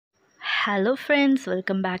Hello friends,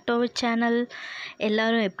 welcome back to our channel.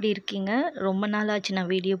 எல்லோரும் எப்படி இருக்கீங்க? ரொம்ப நாள் ஆச்சு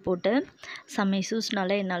நான் வீடியோ போட்டு. சம்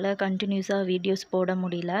இஷ்யூஸ்னால என்னால் கண்டினியூஸாக வீடியோஸ் போட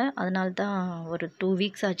முடியல. அதனால தான் ஒரு 2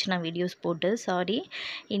 வீக்ஸ் ஆச்சு நான் வீடியோஸ் போட்டு. சாரி.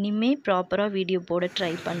 இனிமேல் ப்ராப்பராக வீடியோ போட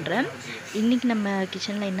ட்ரை பண்ணுறேன். இன்றைக்கி நம்ம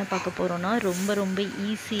கிச்சனில் என்ன பார்க்க போகிறோன்னா, ரொம்ப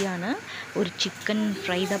ஈஸியான ஒரு சிக்கன்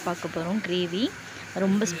ஃப்ரை தான் பார்க்க போகிறோம். கிரேவி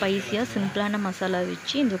ரொம்ப ஸ்பைஸியாக சிம்பிளான மசாலா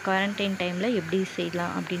வச்சு இந்த குவாரண்டைன் டைமில் எப்படி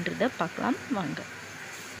செய்யலாம் அப்படின்றத பார்க்கலாம் வாங்க.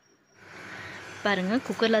 பாருங்கள்,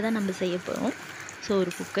 குக்கரில் தான் நம்ம செய்ய போகிறோம். ஸோ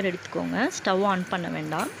ஒரு குக்கர் எடுத்துக்கோங்க. ஸ்டவ் ஆன் பண்ண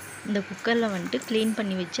வேண்டாம். இந்த குக்கரில் வந்துட்டு க்ளீன்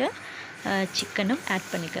பண்ணி வச்ச சிக்கனும் ஆட்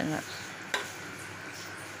பண்ணிக்கோங்க.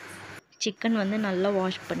 சிக்கன் வந்து நல்லா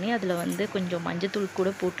வாஷ் பண்ணி அதில் வந்து கொஞ்சம் மஞ்சத்தூள்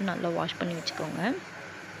கூட போட்டு நல்லா வாஷ் பண்ணி வச்சுக்கோங்க.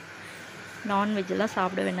 நான்வெஜ்ஜெல்லாம்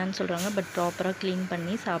சாப்பிட வேண்டாம்னு சொல்கிறாங்க, பட் ப்ராப்பராக க்ளீன்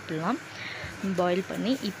பண்ணி சாப்பிட்லாம். பாயில்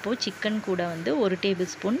பண்ணி இப்போது சிக்கன் கூட வந்து 1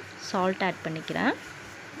 டேபிள் ஸ்பூன் சால்ட் ஆட் பண்ணிக்கிறேன்.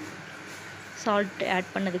 சால்ட் ஆட்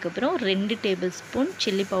பண்ணதுக்கப்புறம் 2 table spoon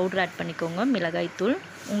chilli powder add பண்ணிக்கோங்க. மிளகாய்த்தூள்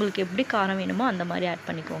உங்களுக்கு எப்படி காரம் வேணுமோ அந்த மாதிரி ஆட்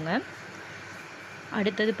பண்ணிக்கோங்க.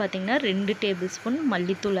 அடுத்தது பார்த்திங்கன்னா 2 டேபிள் ஸ்பூன்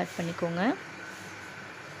மல்லித்தூள் ஆட் பண்ணிக்கோங்க.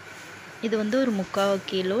 இது வந்து ஒரு 3/4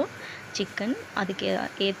 கிலோ சிக்கன், அதுக்கு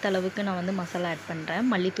ஏற்ற அளவுக்கு நான் வந்து மசாலா ஆட் பண்ணுறேன்.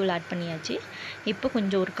 மல்லித்தூள் ஆட் பண்ணியாச்சு. இப்போ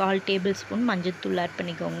கொஞ்சம் ஒரு 1/4 டேபிள் ஸ்பூன் மஞ்சள்தூள் ஆட்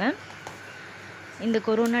பண்ணிக்கோங்க. இந்த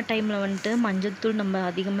கொரோனா டைமில் வந்துட்டு மஞ்சள்தூள் நம்ம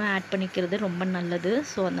அதிகமாக ஆட் பண்ணிக்கிறது ரொம்ப நல்லது.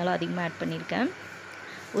 ஸோ அதனால் அதிகமாக ஆட் பண்ணியிருக்கேன்.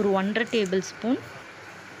 ஒரு 1/2 table spoon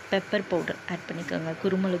pepper powder add பண்ணிக்கோங்க.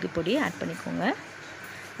 குருமிளகு பொடி ஆட் பண்ணிக்கோங்க.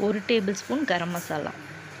 1 டேபிள் ஸ்பூன் கரம் மசாலா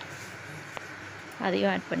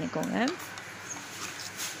அதையும் ஆட் பண்ணிக்கோங்க.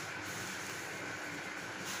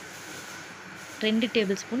 2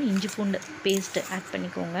 டேபிள் ஸ்பூன் இஞ்சி பூண்டு பேஸ்ட்டு ஆட்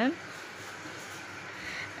பண்ணிக்கோங்க.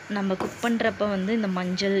 நம்ம குக் பண்ணுறப்ப வந்து இந்த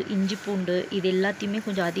மஞ்சள், இஞ்சி பூண்டு இது எல்லாத்தையுமே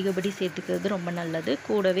கொஞ்சம் அதிகப்படி சேர்த்துக்கிறது ரொம்ப நல்லது.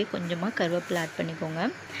 கூடவே கொஞ்சமாக கருவேப்பிலை ஆட் பண்ணிக்கோங்க.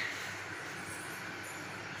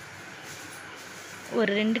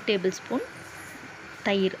 ஒரு 2 டேபிள் ஸ்பூன்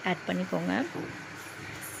தயிர் ஆட் பண்ணிக்கோங்க.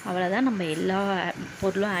 அவ்வளோதான், நம்ம எல்லா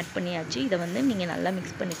பொருளும் ஆட் பண்ணியாச்சு. இதை வந்து நீங்கள் நல்லா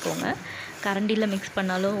மிக்ஸ் பண்ணிக்கோங்க. கரண்டியில் மிக்ஸ்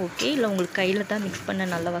பண்ணாலும் ஓகே, இல்லை உங்களுக்கு கையில் தான் மிக்ஸ் பண்ண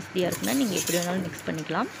நல்லா வசதியாக இருக்குன்னா நீங்கள் எப்படி வேணாலும் மிக்ஸ்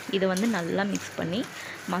பண்ணிக்கலாம். இதை வந்து நல்லா மிக்ஸ் பண்ணி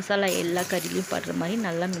மசாலா எல்லா கறிலையும் படுற மாதிரி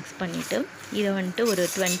நல்லா மிக்ஸ் பண்ணிவிட்டு இதை வந்துட்டு ஒரு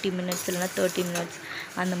 20 மினிட்ஸ் இல்லைனா 30 மினிட்ஸ்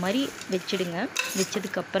அந்த மாதிரி வச்சுடுங்க.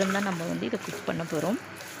 வச்சதுக்கப்புறம் தான் நம்ம வந்து இதை குக் பண்ண போகிறோம்.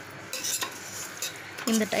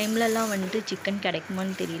 இந்த டைம்லலாம் வந்துட்டு சிக்கன்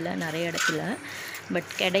கிடைக்குமான்னு தெரியல நிறைய இடத்துல,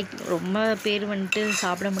 பட் ரொம்ப பேர் வந்துட்டு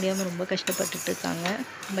சாப்பிட முடியாமல் ரொம்ப கஷ்டப்பட்டுட்டு இருக்காங்க.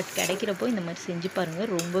 பட் கிடைக்கிறப்போ இந்த மாதிரி செஞ்சு பாருங்கள்,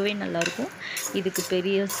 ரொம்பவே நல்லாயிருக்கும். இதுக்கு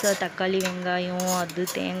பெரியசாக தக்காளி, வெங்காயம், அது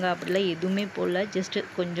தேங்காய் அப்படிலாம் எதுவுமே போடல. ஜஸ்ட்டு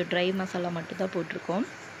கொஞ்சம் ட்ரை மசாலா மட்டும் தான் போட்டிருக்கோம்.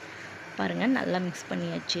 பாருங்கள், நல்லா மிக்ஸ்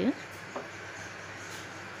பண்ணியாச்சு.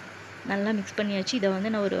 இதை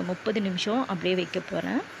வந்து நான் ஒரு 30 நிமிஷம் அப்படியே வைக்க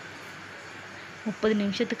போகிறேன். 30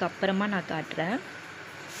 நிமிஷத்துக்கு அப்புறமா நான் காட்டுறேன்.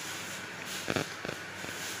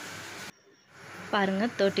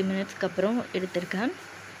 பாருங்கள், 30 மினிட்ஸ்க்கு அப்புறம் எடுத்திருக்கேன்.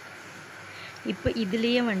 இப்போ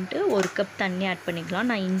இதுலேயே வந்துட்டு 1 கப் தண்ணி ஆட் பண்ணிக்கலாம்.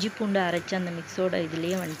 நான் இஞ்சி பூண்டு அரைச்சி அந்த மிக்ஸோட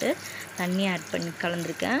இதுலேயே வந்துட்டு தண்ணி ஆட் பண்ணி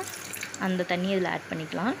கலந்துருக்கேன். அந்த தண்ணி இதில் ஆட்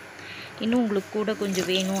பண்ணிக்கலாம். இன்னும் உங்களுக்கு கூட கொஞ்சம்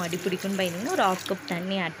வேணும், அடி பிடிக்கும்னு பார்த்தீங்கன்னா ஒரு 1/2 கப்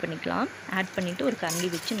தண்ணி ஆட் பண்ணிக்கலாம். ஆட் பண்ணிவிட்டு ஒரு கரண்டி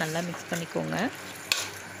வச்சு நல்லா மிக்ஸ் பண்ணிக்கோங்க.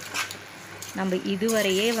 நம்ம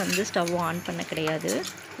இதுவரையே வந்து ஸ்டவ் ஆன் பண்ண கிடையாது.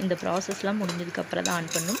 இந்த ப்ராசஸ்லாம் முடிஞ்சதுக்கப்புறம் தான்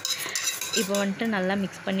ஆன் பண்ணும். இப்போ வந்துட்டு நல்லா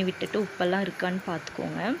மிக்ஸ் பண்ணி விட்டுட்டு உப்பெல்லாம் இருக்கான்னு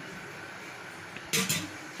பார்த்துக்கோங்க.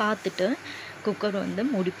 பார்த்துட்டு குக்கர் வந்து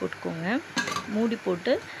மூடி போட்டுக்கோங்க. மூடி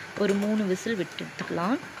போட்டு ஒரு 3 விசில் விட்டு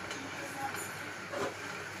எடுத்துக்கலாம்.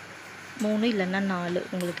 3 இல்லைன்னா 4,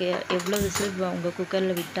 உங்களுக்கு எவ்வளோ விசில் உங்கள்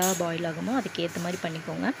குக்கரில் விட்டால் பாயில் ஆகுமோ அதுக்கேற்ற மாதிரி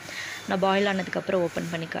பண்ணிக்கோங்க. நான் பாயில் ஆனதுக்கப்புறம்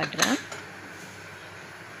ஓப்பன் பண்ணி காட்டுறேன்.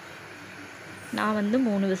 நான் வந்து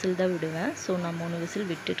 3 விசில் தான் விடுவேன். ஸோ நான் 3 விசில்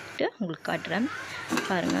விட்டுட்டு உங்களுக்கு காட்டுறேன்.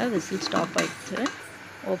 பாருங்கள், விசில் ஸ்டாப் ஆகிடுச்சு.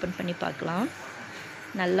 ஓப்பன் பண்ணி பார்க்கலாம்.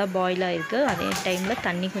 நல்லா பாயில் ஆகிருக்கு. அதே டைமில்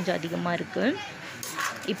தண்ணி கொஞ்சம் அதிகமாக இருக்குது.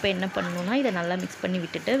 இப்போ என்ன பண்ணணுன்னா இதை நல்லா மிக்ஸ் பண்ணி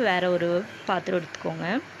விட்டுட்டு வேறு ஒரு பாத்திரம் எடுத்துக்கோங்க.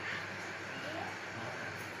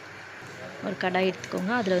 ஒரு கடாய்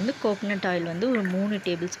எடுத்துக்கோங்க. அதில் வந்து கோகனட் ஆயில் வந்து ஒரு 3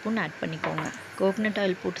 டேபிள் ஸ்பூன் ஆட் பண்ணிக்கோங்க. கோகனட்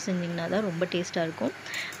ஆயில் போட்டு செஞ்சிங்கன்னா தான் ரொம்ப டேஸ்ட்டாக இருக்கும்.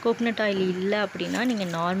 கோகனட் ஆயில் இல்லை அப்படின்னா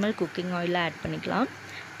நீங்கள் நார்மல் குக்கிங் ஆயிலில் ஆட் பண்ணிக்கலாம்.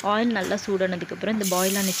 ஆயில் நல்லா சூடானதுக்கப்புறம் இந்த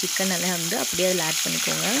பாயிலான சிக்கன் எல்லாம் வந்து அப்படியே அதில் ஆட்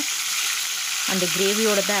பண்ணிக்கோங்க. அந்த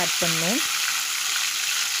கிரேவியோடு தான் ஆட் பண்ணணும்.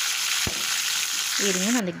 இருங்க,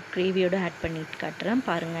 நான் அந்த கிரேவியோடு ஆட் பண்ணிட்டு காட்டுறேன்.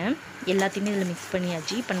 பாருங்கள், எல்லாத்தையுமே இதில் மிக்ஸ்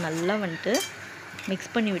பண்ணியாச்சு. இப்போ நல்லா வந்துட்டு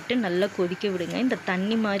மிக்ஸ் பண்ணி விட்டு நல்லா கொதிக்க விடுங்க. இந்த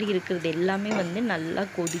தண்ணி மாதிரி இருக்கிறது எல்லாமே வந்து நல்லா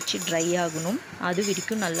கொதித்து ட்ரை ஆகணும். அது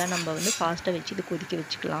வரைக்கும் நல்லா நம்ம வந்து ஃபாஸ்ட்டாக வச்சு இது கொதிக்க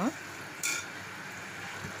வச்சுக்கலாம்.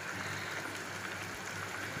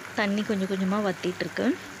 தண்ணி கொஞ்சம் கொஞ்சமாக வற்றிட்டுருக்கு.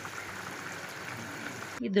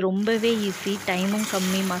 இது ரொம்பவே ஈஸி, டைமும்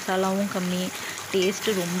கம்மி, மசாலாவும் கம்மி,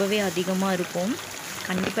 டேஸ்ட்டு ரொம்பவே அதிகமாக இருக்கும்.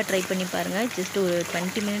 கண்டிப்பாக ட்ரை பண்ணி பாருங்கள். ஜஸ்ட் ஒரு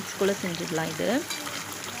 20 மினிட்ஸ்க்குள்ளே செஞ்சிடலாம். இது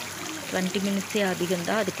 20 மினிட்ஸே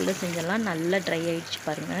அதிகம்தான், அதுக்குள்ளே செஞ்சிடலாம். நல்லா ட்ரை ஆகிடுச்சு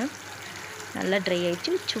பாருங்கள், நல்லா ட்ரை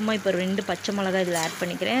ஆகிடுச்சு. சும்மா இப்போ 2 பச்சை மிளகா இதில் ஆட்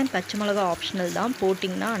பண்ணிக்கிறேன். பச்சை மிளகா ஆப்ஷனல் தான்,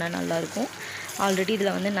 போட்டிங்கன்னா ஆனால் நல்லாயிருக்கும். ஆல்ரெடி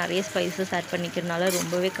இதில் வந்து நிறைய ஸ்பைசஸ் ஆட் பண்ணிக்கிறதுனால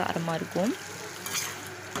ரொம்பவே காரமாக இருக்கும்.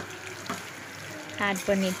 ஆட்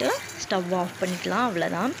பண்ணிவிட்டு ஸ்டவ் ஆஃப் பண்ணிக்கலாம்.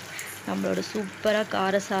 அவ்வளோதான், நம்மளோட சூப்பராக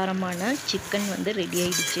காரசாரமான சிக்கன் வந்து ரெடி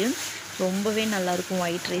ஆகிடுச்சு. ரொம்பவே நல்லாயிருக்கும்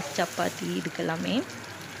ஒயிட் ரைஸ், சப்பாத்தி இதுக்கெல்லாமே.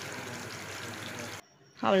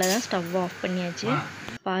 அவ்வளோதான், ஸ்டவ் ஆஃப் பண்ணியாச்சு.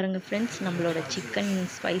 பாருங்கள் ஃப்ரெண்ட்ஸ், நம்மளோட சிக்கன்,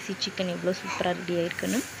 ஸ்பைசி சிக்கன் எவ்வளோ சூப்பராக ரெடி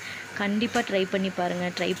ஆகிருக்குன்னு. கண்டிப்பாக ட்ரை பண்ணி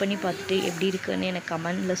பாருங்கள். ட்ரை பண்ணி பார்த்துட்டு எப்படி இருக்குன்னு எனக்கு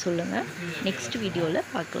கமெண்டில் சொல்லுங்கள். நெக்ஸ்ட் வீடியோவில்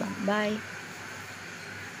பார்க்கலாம். பாய்.